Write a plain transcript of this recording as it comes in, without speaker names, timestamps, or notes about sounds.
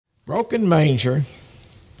Broken manger,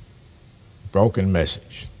 broken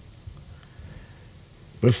message.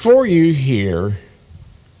 Before you here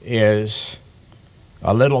is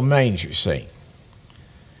a little manger scene.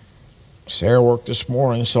 Sarah worked this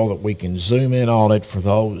morning so that we can zoom in on it for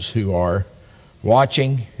those who are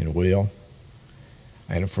watching and will.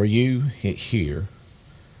 And for you here,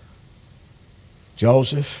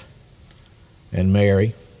 Joseph and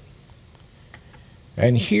Mary.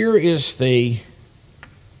 And here is the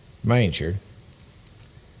manger,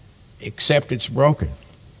 except it's broken.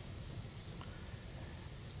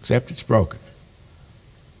 Except it's broken.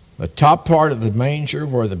 The top part of the manger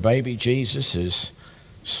where the baby Jesus is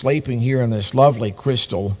sleeping here in this lovely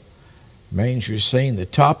crystal manger scene, the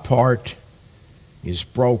top part is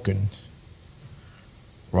broken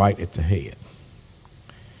right at the head.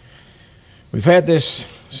 We've had this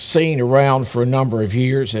scene around for a number of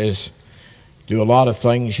years, as do a lot of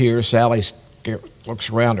things here. Sally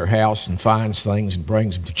looks around her house and finds things and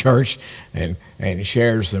brings them to church and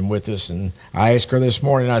shares them with us. And I asked her this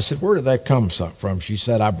morning, I said, where did that come from? She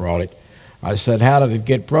said, I brought it. I said, how did it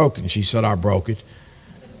get broken? She said, I broke it.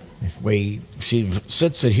 She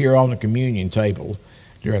sits it here on the communion table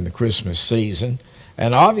during the Christmas season.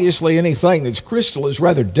 And obviously anything that's crystal is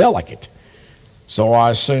rather delicate. So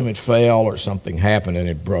I assume it fell or something happened and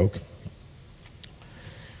it broke.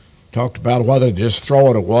 Talked about whether to just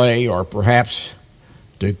throw it away or perhaps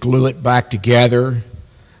to glue it back together,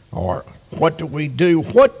 or what do we do?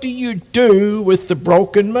 What do you do with the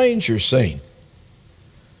broken manger scene?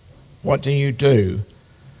 What do you do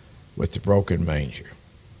with the broken manger?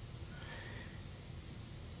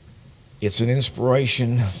 It's an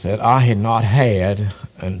inspiration that I had not had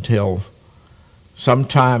until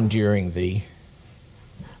sometime during the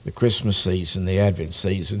Christmas season, the Advent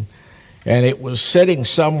season. And it was sitting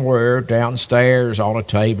somewhere downstairs on a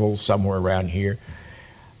table somewhere around here.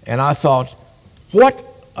 And I thought, what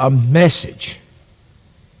a message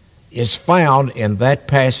is found in that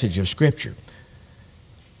passage of Scripture.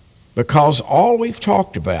 Because all we've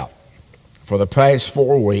talked about for the past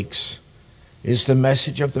 4 weeks is the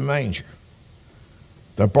message of the manger,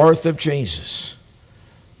 the birth of Jesus,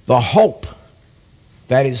 the hope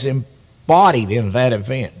that is embodied in that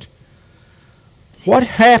event. What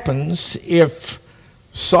happens if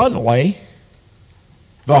suddenly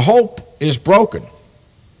the hope is broken?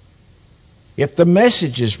 If the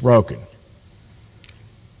message is broken?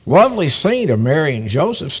 Lovely scene of Mary and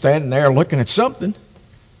Joseph standing there looking at something,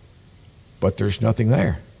 but there's nothing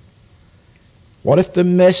there. What if the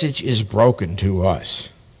message is broken to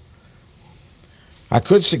us? I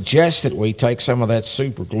could suggest that we take some of that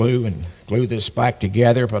super glue and glue this back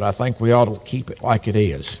together, but I think we ought to keep it like it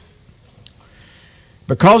is.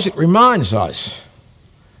 Because it reminds us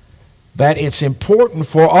that it's important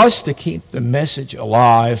for us to keep the message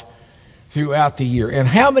alive throughout the year. And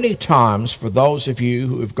how many times, for those of you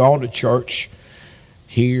who have gone to church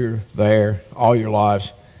here, there, all your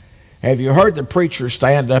lives, have you heard the preacher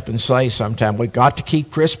stand up and say sometime, we've got to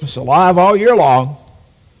keep Christmas alive all year long.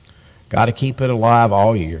 Got to keep it alive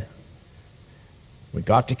all year. We've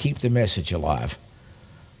got to keep the message alive.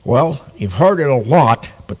 Well, you've heard it a lot,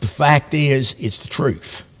 but the fact is, it's the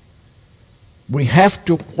truth. We have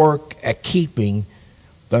to work at keeping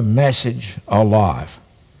the message alive.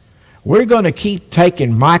 We're going to keep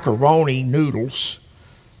taking macaroni noodles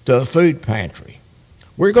to the food pantry.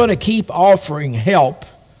 We're going to keep offering help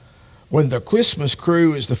when the Christmas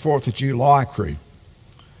crew is the 4th of July crew,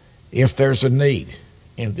 if there's a need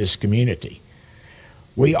in this community.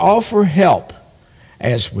 We offer help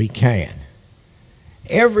as we can.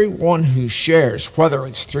 Everyone who shares, whether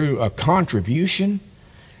it's through a contribution,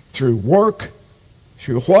 through work,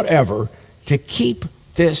 through whatever, to keep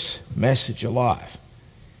this message alive.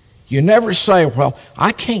 You never say, well,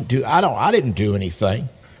 I didn't do anything.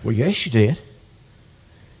 Well, yes, you did.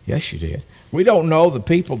 Yes, you did. We don't know the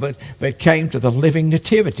people that came to the Living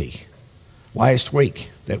Nativity last week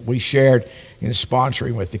that we shared in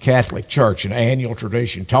sponsoring with the Catholic Church, an annual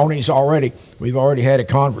tradition. We've already had a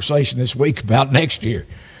conversation this week about next year.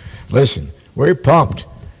 Listen, we're pumped.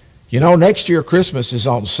 You know, next year Christmas is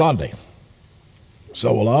on Sunday.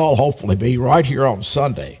 So we'll all hopefully be right here on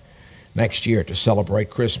Sunday next year to celebrate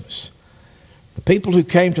Christmas. The people who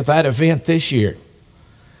came to that event this year,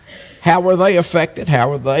 how were they affected? How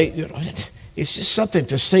were they? It's just something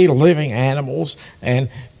to see living animals and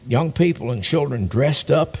young people and children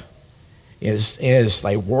dressed up as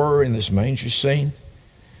they were in this manger scene,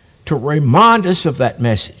 to remind us of that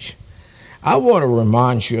message. I want to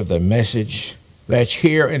remind you of the message that's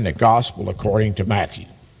here in the Gospel according to Matthew.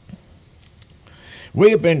 We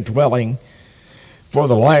have been dwelling for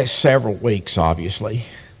the last several weeks, obviously,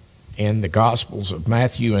 in the Gospels of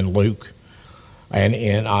Matthew and Luke, and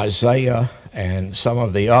in Isaiah and some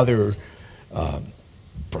of the other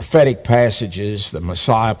prophetic passages, the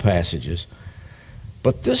Messiah passages.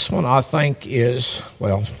 But this one, I think, is,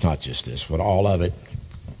 well, not just this one, all of it,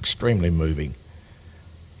 extremely moving.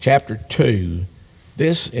 Chapter 2,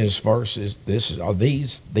 this is verses, this is the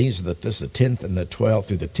 10th and the 12th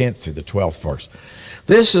through the 10th through the 12th verse.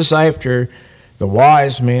 This is after the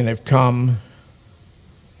wise men have come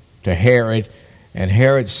to Herod, and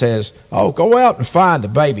Herod says, oh, go out and find the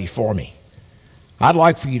baby for me. I'd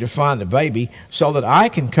like for you to find the baby so that I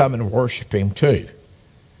can come and worship him too.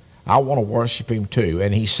 I want to worship him too.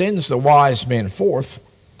 And he sends the wise men forth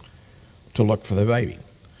to look for the baby.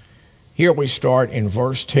 Here we start in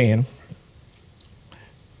verse 10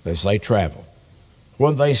 as they travel.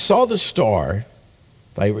 When they saw the star,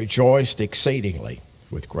 they rejoiced exceedingly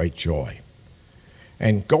with great joy.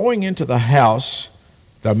 And going into the house,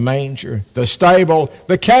 the manger, the stable,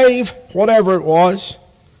 the cave, whatever it was,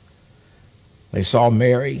 they saw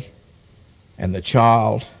Mary and the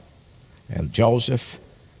child and Joseph,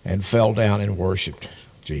 and fell down and worshiped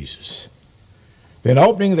Jesus. Then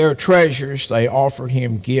opening their treasures, they offered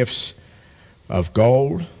him gifts of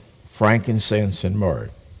gold, frankincense, and myrrh.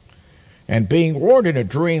 And being warned in a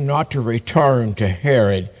dream not to return to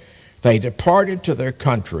Herod, they departed to their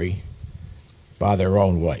country by their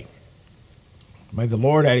own way. May the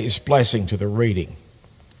Lord add his blessing to the reading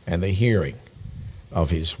and the hearing of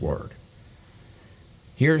his word.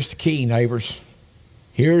 Here's the key, neighbors.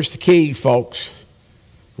 Here's the key, folks.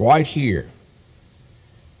 Right here.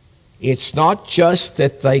 It's not just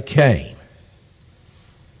that they came.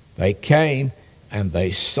 They came and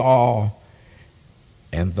they saw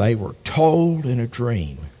and they were told in a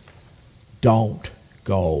dream, don't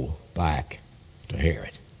go back to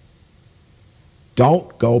Herod.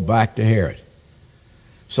 Don't go back to Herod.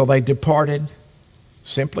 So they departed,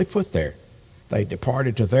 simply put there, they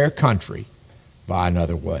departed to their country by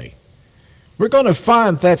another way. We're going to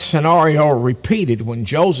find that scenario repeated when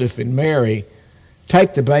Joseph and Mary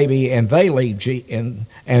take the baby and they leave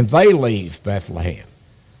Bethlehem.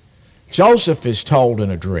 Joseph is told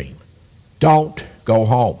in a dream, don't go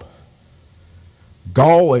home.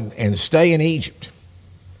 Go and stay in Egypt.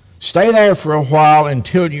 Stay there for a while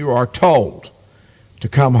until you are told to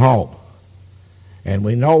come home. And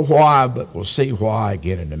we know why, but we'll see why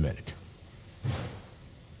again in a minute.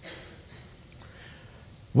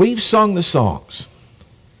 We've sung the songs.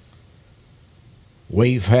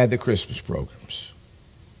 We've had the Christmas programs.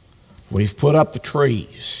 We've put up the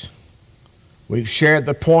trees. We've shared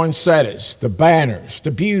the poinsettias, the banners,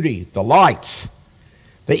 the beauty, the lights,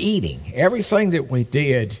 the eating, everything that we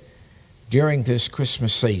did during this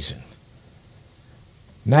Christmas season.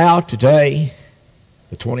 Now, today,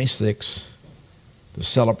 the 26th, the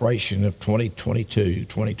celebration of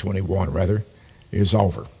 2021 rather, is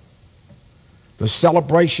over. The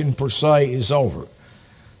celebration per se is over.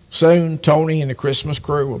 Soon, Tony and the Christmas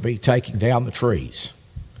crew will be taking down the trees.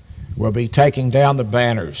 We'll be taking down the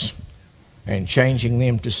banners and changing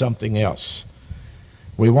them to something else.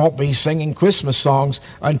 We won't be singing Christmas songs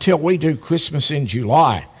until we do Christmas in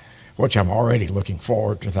July, which I'm already looking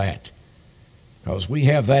forward to that, because we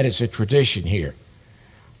have that as a tradition here.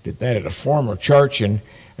 Did that at a former church,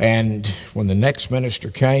 and when the next minister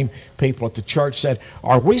came, people at the church said,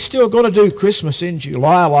 are we still going to do Christmas in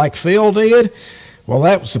July like Phil did? Well,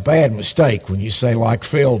 that was a bad mistake when you say like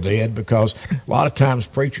Phil did, because a lot of times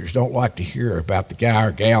preachers don't like to hear about the guy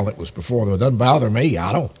or gal that was before them. It doesn't bother me.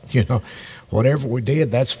 I don't, whatever we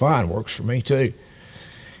did, that's fine. Works for me too.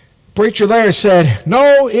 Preacher there said,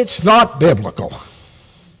 no, it's not biblical.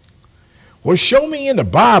 Well, show me in the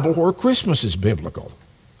Bible where Christmas is biblical.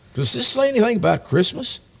 Does this say anything about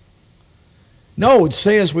Christmas? No, it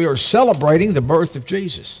says we are celebrating the birth of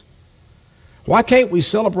Jesus. Why can't we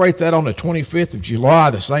celebrate that on the 25th of July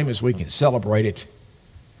the same as we can celebrate it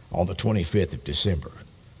on the 25th of December?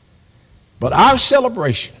 But our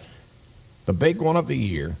celebration, the big one of the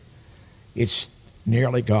year, it's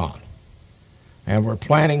nearly gone. And we're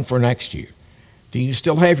planning for next year. Do you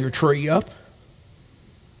still have your tree up?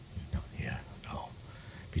 No.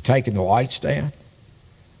 Have you taken the lights down?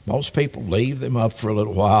 Most people leave them up for a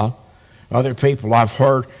little while. Other people I've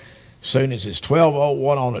heard, as soon as it's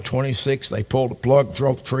 12:01 on the 26th, they pull the plug and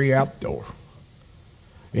throw the tree out the door.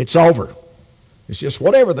 It's over. It's just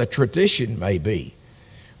whatever the tradition may be.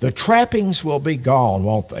 The trappings will be gone,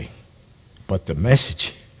 won't they? But the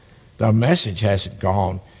message hasn't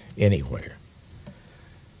gone anywhere.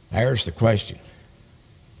 There's the question.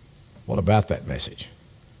 What about that message?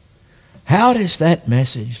 How does that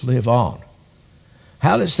message live on?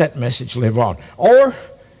 How does that message live on? Or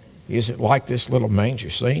is it like this little manger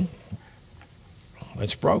scene?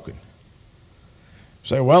 It's broken.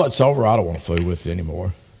 Say, well, it's over. I don't want to fool with it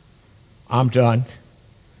anymore. I'm done.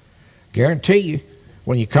 Guarantee you,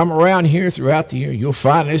 when you come around here throughout the year, you'll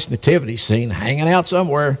find this nativity scene hanging out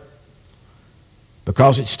somewhere,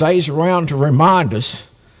 because it stays around to remind us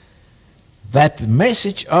that the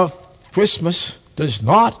message of Christmas does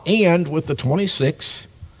not end with the 26th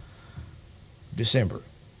December.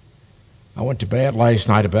 I went to bed last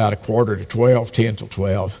night about 11:45, 10 till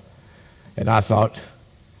 12, and I thought,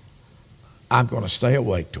 I'm going to stay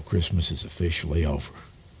awake till Christmas is officially over.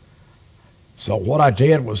 So what I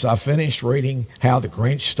did was I finished reading How the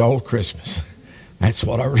Grinch Stole Christmas. That's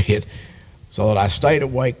what I read, so that I stayed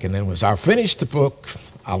awake. And then as I finished the book,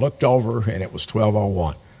 I looked over, and it was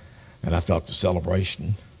 12:01. And I thought, the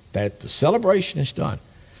celebration is done.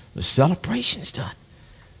 The celebration is done.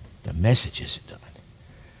 The message isn't done.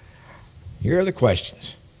 Here are the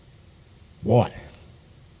questions. 1,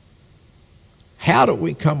 how do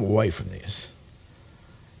we come away from this?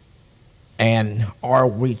 And are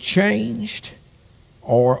we changed,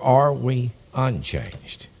 or are we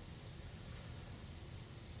unchanged?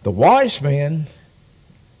 The wise men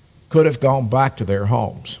could have gone back to their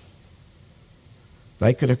homes.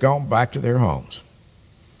 They could have gone back to their homes,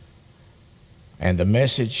 and the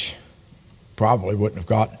message probably wouldn't have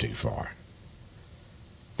gotten too far.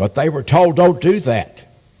 But they were told, don't do that.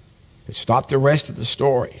 It's not the rest of the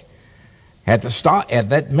story. Had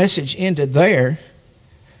that message ended there,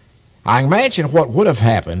 I imagine what would have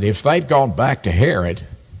happened if they'd gone back to Herod.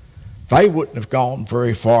 They wouldn't have gone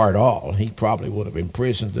very far at all. He probably would have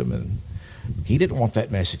imprisoned them, and he didn't want that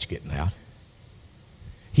message getting out.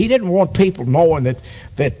 He didn't want people knowing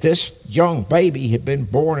that this young baby had been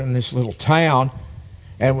born in this little town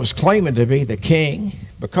and was claiming to be the king,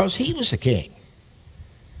 because he was the king.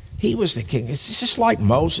 He was the king. It's just like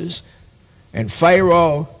Moses and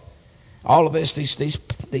Pharaoh. All of this,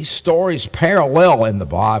 these stories parallel in the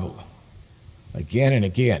Bible again and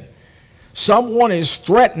again. Someone is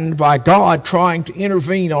threatened by God trying to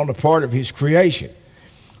intervene on the part of his creation.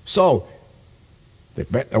 So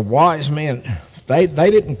the wise men, they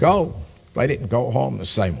didn't go. They didn't go home the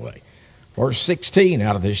same way. Verse 16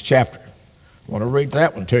 out of this chapter. I want to read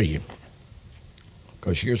that one to you,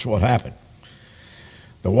 because here's what happened.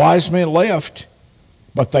 The wise men left,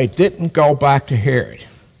 but they didn't go back to Herod.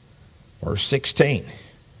 Verse 16.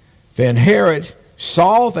 Then Herod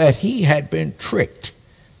saw that he had been tricked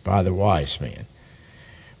by the wise men,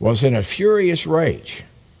 was in a furious rage,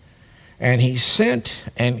 and he sent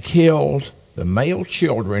and killed the male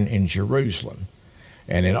children in Jerusalem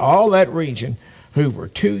and in all that region who were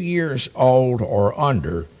 2 years old or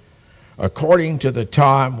under, according to the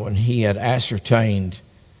time when he had ascertained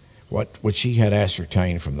which he had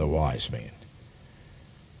ascertained from the wise men.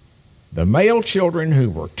 The male children who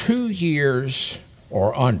were 2 years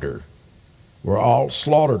or under were all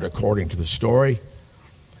slaughtered, according to the story,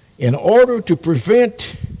 in order to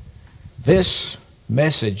prevent this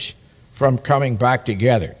message from coming back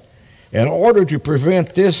together, in order to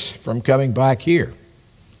prevent this from coming back here.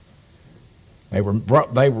 He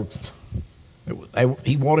wanted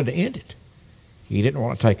to end it. He didn't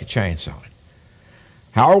want to take a chance on it.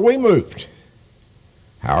 How are we moved?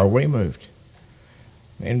 How are we moved?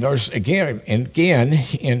 And there's again in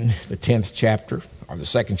the 10th chapter, or the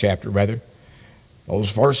 2nd chapter rather,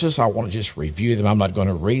 those verses, I want to just review them. I'm not going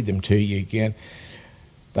to read them to you again.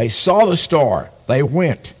 They saw the star. They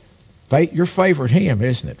went. Your favorite hymn,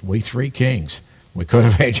 isn't it? We Three Kings. We could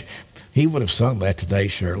have had, he would have sung that today,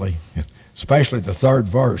 Shirley, especially the 3rd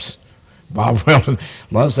verse. Bob Weldon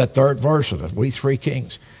loves that 3rd verse of it, We Three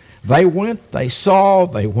Kings. They went, they saw,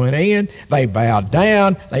 they went in, they bowed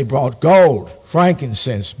down, they brought gold,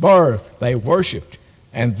 frankincense, myrrh, they worshiped.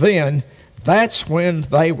 And then that's when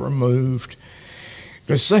they were moved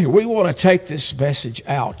to say, we want to take this message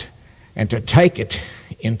out and to take it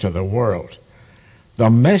into the world. The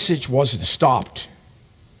message wasn't stopped.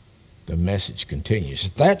 The message continues.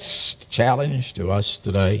 That's the challenge to us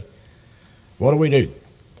today. What do we do?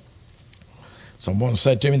 Someone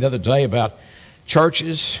said to me the other day about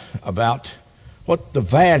churches, about what the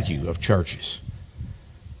value of churches,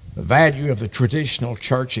 the value of the traditional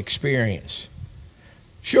church experience.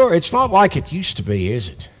 Sure, it's not like it used to be, is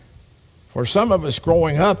it? For some of us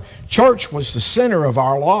growing up, church was the center of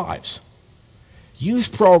our lives.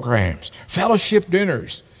 Youth programs, fellowship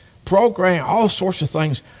dinners, all sorts of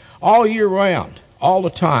things, all year round, all the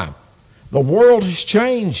time. The world has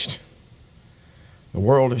changed. The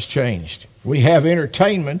world has changed. We have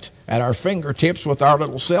entertainment at our fingertips with our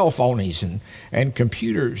little cell phonies and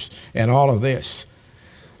computers and all of this.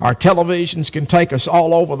 Our televisions can take us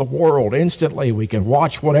all over the world instantly. We can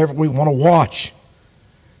watch whatever we want to watch.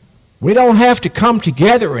 We don't have to come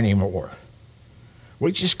together anymore.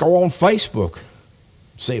 We just go on Facebook,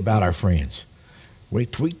 see about our friends. We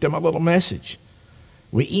tweet them a little message.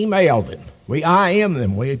 We email them. We IM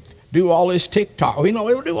them. We do all this TikTok. We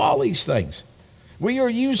do all these things. We are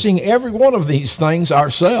using every one of these things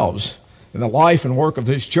ourselves in the life and work of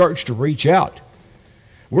this church to reach out.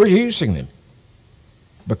 We're using them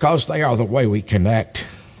because they are the way we connect.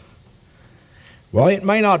 Well, it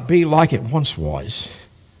may not be like it once was,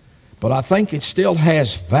 but I think it still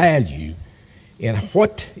has value in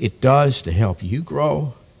what it does to help you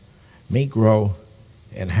grow, me grow,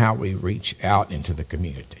 and how we reach out into the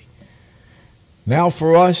community. Now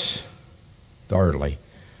for us, thirdly,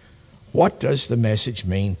 what does the message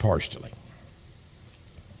mean personally?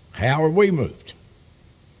 How are we moved?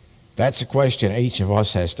 That's a question each of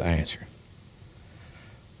us has to answer.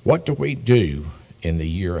 What do we do in the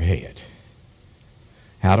year ahead?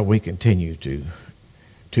 How do we continue to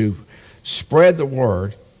spread the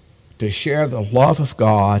word, to share the love of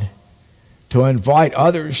God, to invite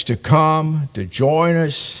others to come, to join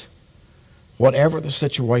us, whatever the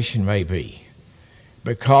situation may be?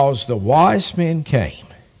 Because the wise men came.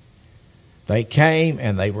 They came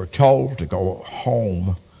and they were told to go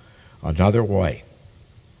home another way.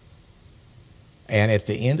 And at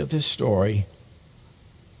the end of this story,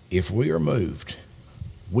 if we are moved,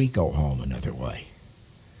 we go home another way.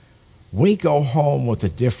 We go home with a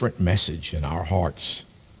different message in our hearts,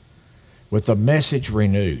 with a message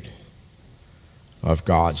renewed of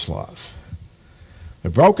God's love. The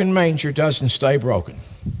broken manger doesn't stay broken.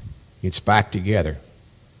 It's back together.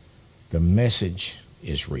 The message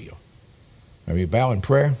is real. May we bow in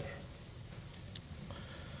prayer?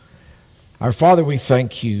 Our Father, we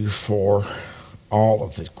thank you for all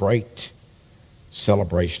of the great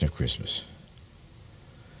celebration of Christmas.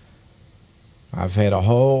 I've had a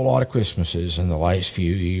whole lot of Christmases in the last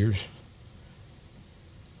few years,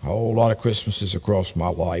 a whole lot of Christmases across my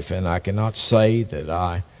life, and I cannot say that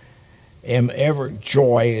I am ever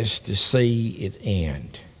joyous to see it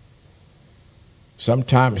end.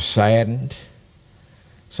 Sometimes saddened.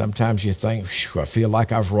 Sometimes you think, I feel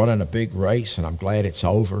like I've run in a big race and I'm glad it's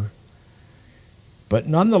over. But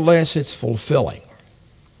nonetheless, it's fulfilling.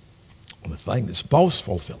 The thing that's most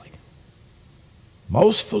fulfilling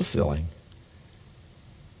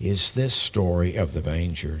is this story of the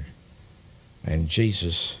manger and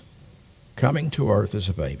Jesus coming to earth as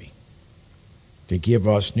a baby to give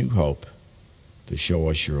us new hope, to show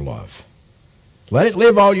us your love. Let it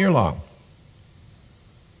live all year long.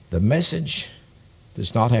 The message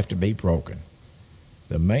does not have to be broken.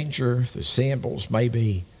 The manger, the symbols may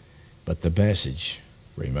be, but the message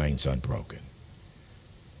remains unbroken.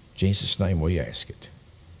 In Jesus' name we ask it.